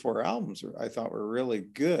 Coldplay's first 4 albums I thought were really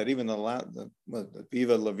good. Even the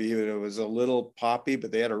Viva La Vida was a little poppy,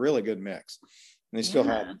 but they had a really good mix. And they still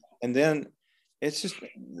had. And then it's just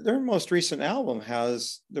their most recent album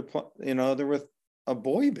they're with a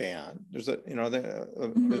boy band. There's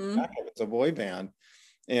it's a boy band,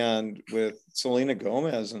 and with Selena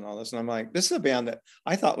Gomez and all this. And I'm like, this is a band that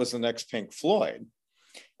I thought was the next Pink Floyd.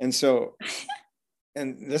 And so,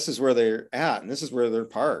 and this is where they're at, and this is where they're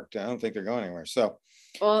parked. I don't think they're going anywhere. So,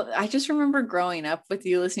 well, I just remember growing up with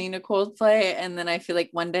you listening to Coldplay, and then I feel like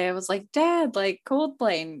one day I was like, Dad, like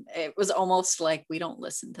Coldplay, and it was almost like we don't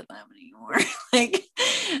listen to them anymore.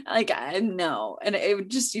 like I know, and it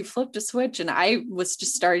just, you flipped a switch, and I was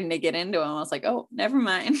just starting to get into them. I was like, oh, never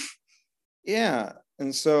mind. Yeah,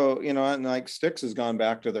 and so and like Styx has gone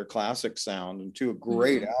back to their classic sound and 2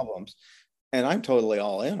 great albums, and I'm totally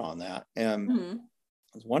all in on that. And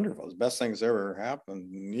it's wonderful. It's the best things ever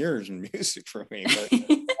happened in years in music for me.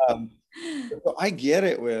 But I get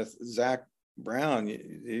it with Zac Brown.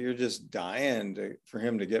 You're just dying for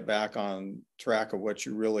him to get back on track of what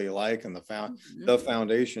you really like, and the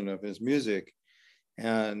foundation of his music.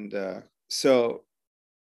 And so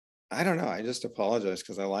I don't know. I just apologize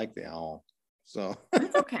because I like the album. So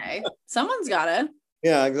it's okay. Someone's got it.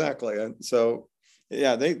 Yeah, exactly. And so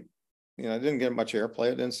yeah, they didn't get much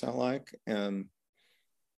airplay. It didn't sound like, and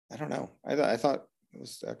I don't know. I thought it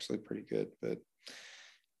was actually pretty good, but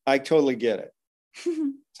I totally get it.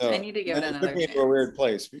 So I need to give it another chance. It took me to a weird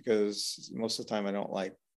place, because most of the time I don't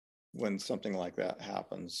like when something like that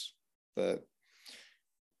happens. But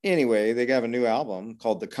anyway, they got a new album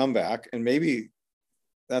called The Comeback, and maybe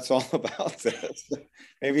that's all about this.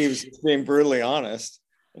 Maybe he was just being brutally honest.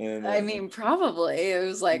 And I mean, probably it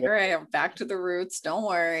was like, all right, I'm back to the roots. Don't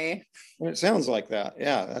worry. It sounds like that.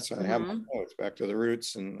 Yeah, that's what I have. It's back to the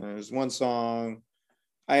roots. And there's one song,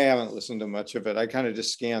 I haven't listened to much of it. I kind of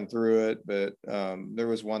just scanned through it, but there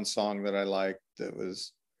was one song that I liked that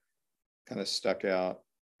was kind of stuck out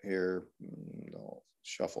here. I'll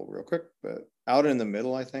shuffle real quick, but Out in the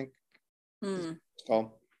Middle, I think. It's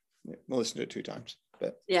called. I listened to it 2 times.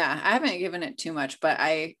 But yeah, I haven't given it too much, but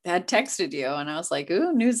I had texted you and I was like,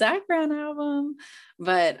 ooh, new Zac Brown album.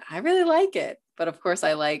 But I really like it. But of course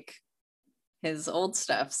I like his old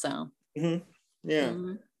stuff. So yeah.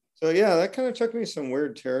 So yeah, that kind of took me some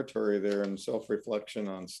weird territory there and self-reflection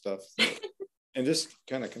on stuff and just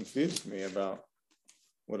kind of confused me about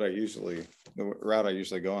the route I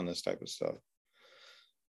usually go on this type of stuff.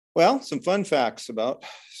 Well, some fun facts about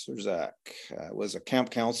Sir Zac. Was a camp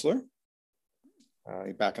counselor.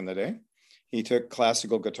 Back in the day, he took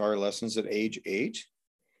classical guitar lessons at age 8,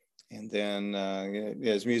 and then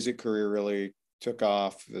his music career really took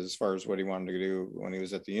off as far as what he wanted to do when he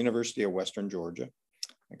was at the University of Western Georgia.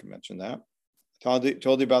 I can mention that. Told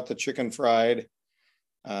you about the chicken fried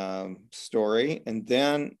story. And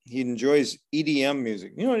then he enjoys EDM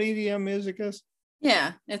music. You know what EDM music is?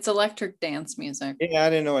 Yeah, it's electric dance music. Yeah, I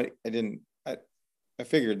didn't know it. I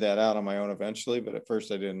figured that out on my own eventually, but at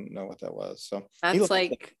first I didn't know what that was. So that's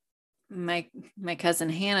like my cousin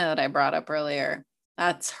Hannah that I brought up earlier.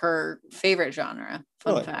 That's her favorite genre.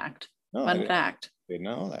 Fun fact. No, Fun fact. Didn't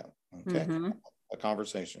know that. Okay. A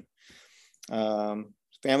conversation.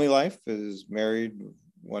 Family life is married,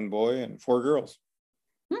 one boy and 4 girls.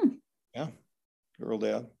 Yeah. Girl,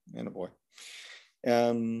 dad, and a boy.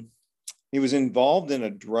 He was involved in a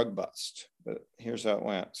drug bust, but here's how it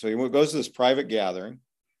went. So he goes to this private gathering,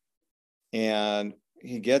 and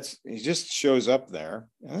he just shows up there.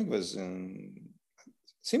 I think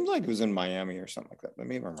seems like it was in Miami or something like that, but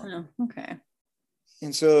maybe I'm wrong. Oh, okay.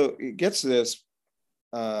 And so he gets to this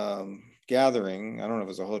gathering. I don't know if it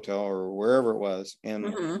was a hotel or wherever it was,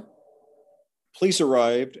 and police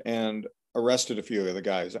arrived and arrested a few of the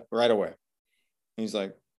guys right away. And he's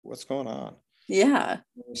like, "What's going on?" Yeah.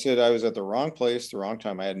 He said, "I was at the wrong place, the wrong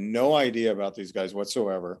time. I had no idea about these guys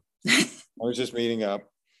whatsoever. I was just meeting up,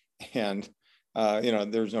 and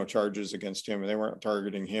there's no charges against him, and they weren't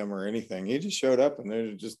targeting him or anything. He just showed up, and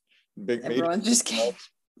they're just big. Everyone just came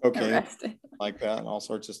arrested like that, and all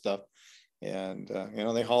sorts of stuff. And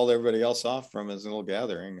they hauled everybody else off from his little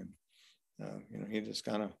gathering, and he just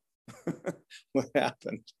kind of what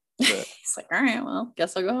happened. But, he's like, all right, well,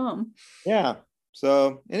 guess I'll go home. Yeah.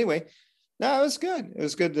 So anyway. No, it was good. It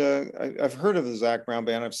was good. I've heard of the Zac Brown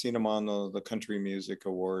Band. I've seen them on the country music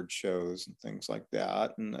award shows and things like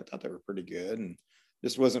that. And I thought they were pretty good, and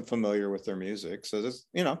just wasn't familiar with their music. So this,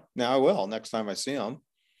 now I will next time I see them.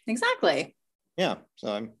 Exactly. Yeah.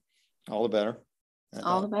 So I'm all the better.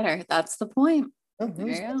 All the better. That's the point. Oh, there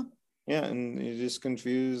you go. Yeah. And you just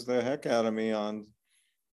confused the heck out of me on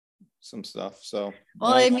some stuff. So,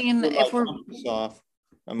 well, I mean, if we're off,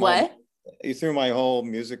 what? You threw my whole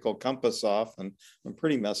musical compass off, and I'm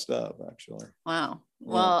pretty messed up, actually. Wow.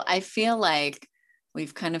 Well, I feel like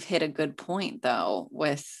we've kind of hit a good point, though,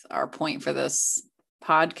 with our point for this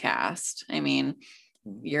podcast. I mean,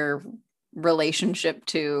 your relationship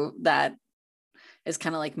to that is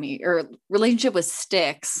kind of like me, or relationship with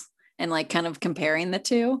Styx, and like kind of comparing the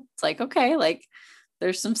two. It's like, okay, like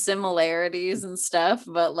there's some similarities and stuff,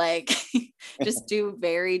 but like just do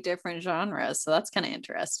very different genres. So that's kind of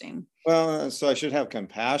interesting. Well, so I should have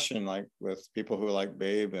compassion, like with people who like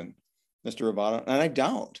Babe and Mr. Roboto, and I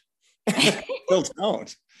don't. I still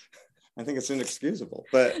don't. I think it's inexcusable,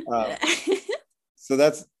 but so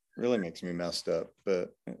that's really makes me messed up.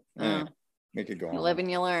 But we could go on. You live and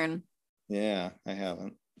you learn. Yeah, I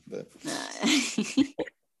haven't, but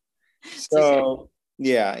so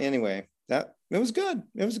yeah. Anyway, it was good.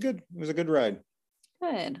 It was good. It was a good ride.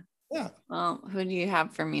 Good. Yeah. Well, who do you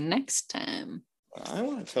have for me next time? I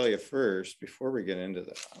want to tell you first before we get into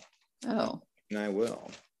that. Oh. And I will.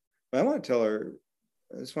 But I want to tell her,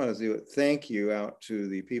 I just want to do a thank you out to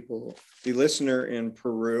the people, the listener in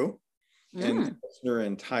Peru and the listener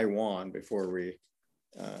in Taiwan before we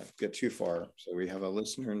get too far. So we have a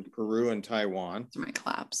listener in Peru and Taiwan. Those are my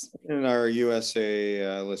claps. And our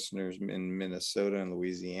USA listeners in Minnesota and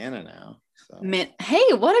Louisiana now. So.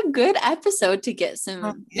 Hey, what a good episode to get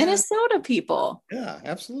some Minnesota people. Yeah,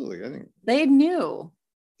 absolutely. I think they knew.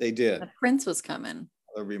 They did. The Prince was coming.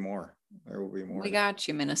 There'll be more. There will be more. We got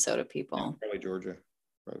you, Minnesota people. Yeah, probably Georgia.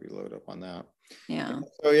 Probably load up on that. Yeah.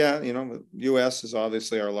 So yeah, US is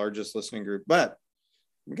obviously our largest listening group, but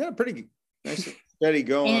we got a pretty nice steady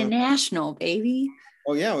going. International, baby.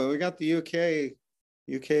 Oh yeah, well, we got the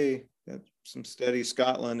UK, got some steady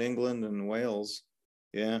Scotland, England, and Wales.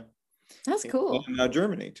 Yeah. That's cool. And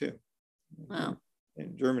Germany too. Wow.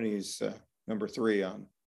 And Germany's number 3 on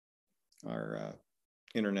our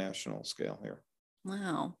international scale here.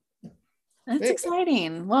 Wow. That's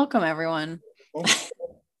exciting. Welcome, everyone. Well,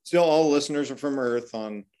 still, all listeners are from Earth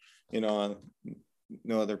on no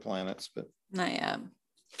other planets, but not yet.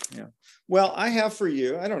 Yeah. Well, I have for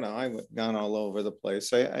you, I don't know, I've gone all over the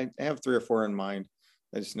place. I have 3 or 4 in mind.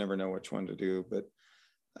 I just never know which one to do, but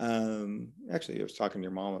actually I was talking to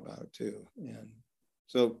your mom about it too. And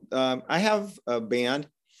so I have a band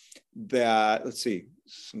that, let's see,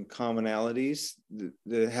 some commonalities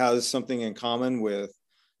that has something in common with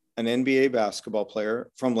an NBA basketball player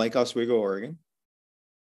from Lake Oswego, Oregon,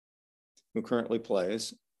 who currently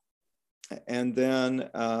plays. And then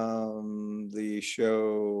the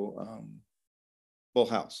show Full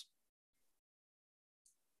House.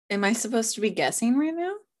 Am I supposed to be guessing right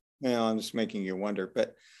now? No, I'm just making you wonder,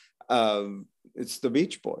 but it's the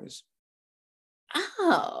Beach Boys.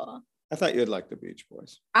 Oh. I thought you'd like the Beach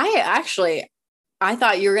Boys. I I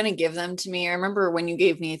thought you were going to give them to me. I remember when you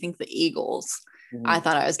gave me, I think the Eagles. Mhm. I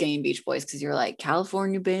thought I was getting Beach Boys because you're like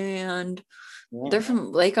California band. Yeah. They're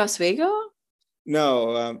from Lake Oswego.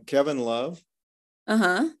 No, Kevin Love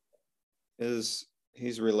Uh-huh.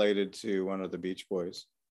 he's related to one of the Beach Boys,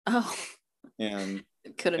 Oh, and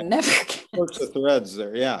could have never works the guessed. threads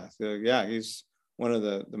there. Yeah, so, yeah, he's one of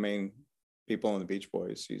the main people in the Beach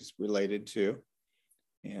Boys. He's related to,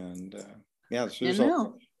 and yeah, so there's You all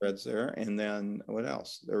know. threads there. And then what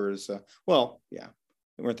else? There was well, yeah,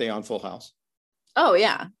 weren't they on Full House? Oh,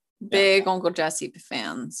 yeah. Yeah, Big Uncle Jesse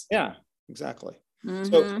fans. yeah, exactly. So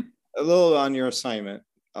Mm-hmm. a little on your assignment.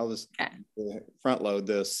 I'll just Okay. front load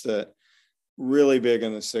this. Really big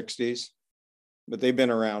in the '60s, but they've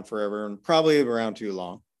been around forever and probably around too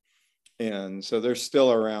long. And so they're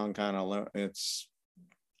still around, kind of. It's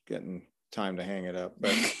getting time to hang it up,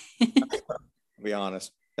 but to be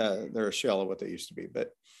honest, they're a shell of what they used to be.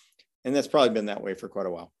 And that's probably been that way for quite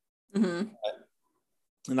a while. Mm-hmm.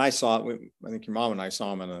 And I saw it. I think your mom and I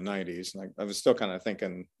saw them in the '90s, and I was still kind of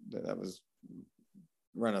thinking that was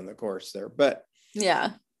running the course there. But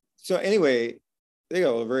Yeah. so anyway, they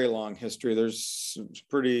got a very long history. There's some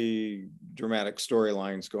pretty dramatic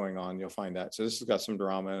storylines going on. You'll find that. So this has got some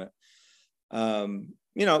drama in it.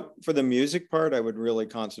 For the music part, I would really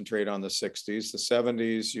concentrate on the '60s. The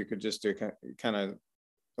 '70s, you could just do kind of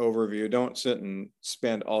overview. Don't sit and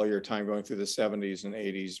spend all your time going through the '70s and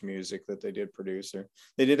 '80s music that they did produce.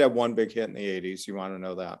 They did have one big hit in the '80s. You want to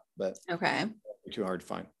know that, but Okay. too hard to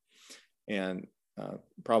find. And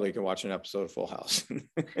probably you can watch an episode of Full House.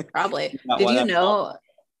 Probably. Did you know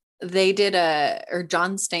they did or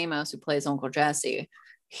John Stamos, who plays Uncle Jesse,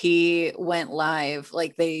 he went live,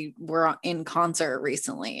 like they were in concert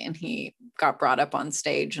recently and he got brought up on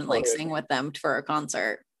stage and like sang with them for a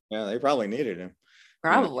concert. Yeah, they probably needed him.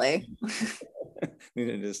 Probably.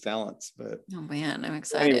 Needed his talents, but oh man, I'm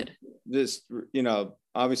excited. Anyway, just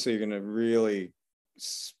obviously you're going to really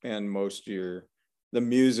spend most of the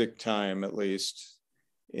music time, at least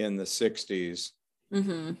in the '60s.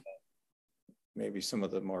 Mm-hmm. Maybe some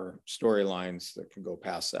of the more storylines that can go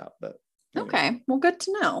past that, but okay, well, good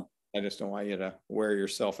to know. I just don't want you to wear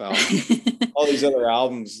yourself out. All these other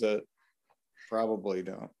albums that probably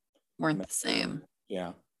weren't the same.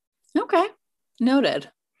 Yeah. Okay, noted.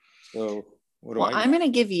 So what do well, I I'm going to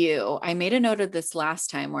give you, I made a note of this last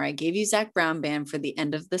time where I gave you Zac Brown Band for the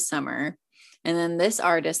end of the summer. And then this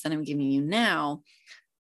artist that I'm giving you now,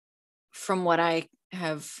 from what I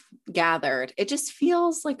have gathered, it just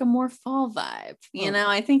feels like a more fall vibe.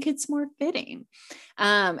 I think it's more fitting.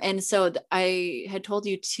 And so I had told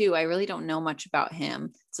you too, I really don't know much about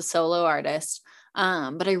him. It's a solo artist.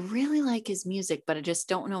 But I really like his music, but I just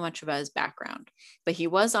don't know much about his background. But he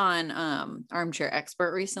was on Armchair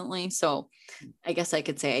Expert recently. So I guess I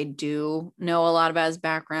could say I do know a lot about his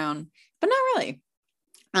background, but not really.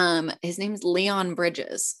 His name is Leon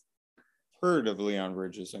Bridges. Heard of Leon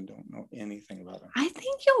Bridges and don't know anything about him. I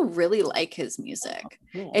think you'll really like his music.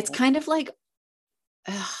 Cool. It's kind of like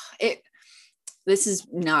this is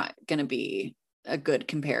not going to be a good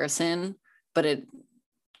comparison, but it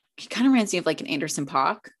kind of reminds me of like an Anderson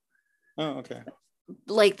 .Paak. Oh, okay.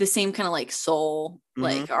 Like the same kind of like soul,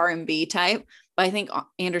 like R&B type. But I think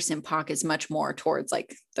Anderson .Paak is much more towards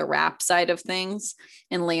like the rap side of things.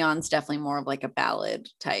 And Leon's definitely more of like a ballad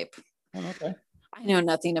type. Oh, okay. I know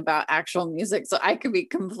nothing about actual music, so I could be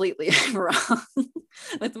completely wrong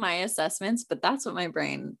with my assessments, but that's what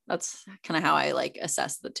that's kind of how I like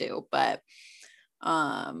assess the two. But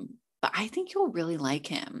I think you'll really like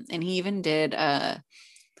him. And he even did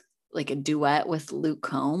like a duet with Luke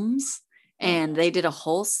Combs, and they did a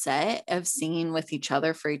whole set of singing with each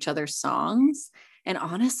other for each other's songs. And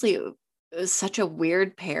honestly, it was such a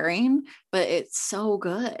weird pairing, but it's so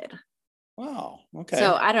good. Wow. Okay.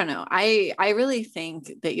 So I don't know. I really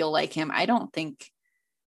think that you'll like him. I don't think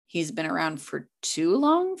he's been around for too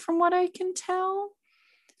long from what I can tell.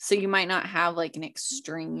 So you might not have like an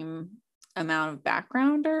extreme amount of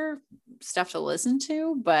background or stuff to listen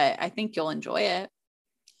to, but I think you'll enjoy it.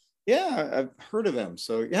 Yeah, I've heard of him.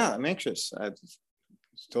 So yeah, I'm anxious. It's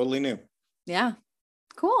totally new. Yeah.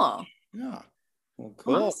 Cool. Yeah. Well,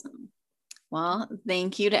 cool. Awesome. Well,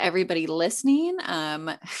 thank you to everybody listening.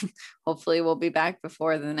 Hopefully we'll be back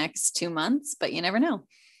before the next 2 months, but you never know.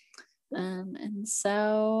 And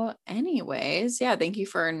so anyways, yeah, thank you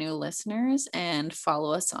for our new listeners, and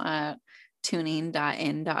follow us at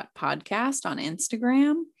tuning.in.podcast on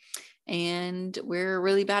Instagram. And we're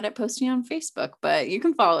really bad at posting on Facebook, but you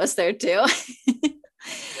can follow us there too.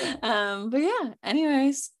 But yeah,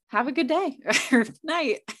 anyways, have a good day or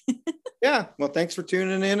night. Yeah. Well, thanks for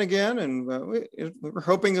tuning in again. And we're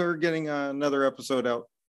hoping that we're getting another episode out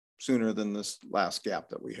sooner than this last gap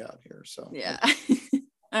that we had here. So yeah.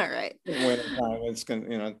 All right. In winter time, it's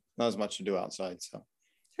gonna, not as much to do outside. So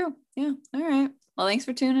true. Yeah. All right. Well, thanks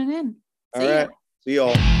for tuning in. All right. See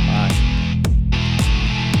y'all. Bye.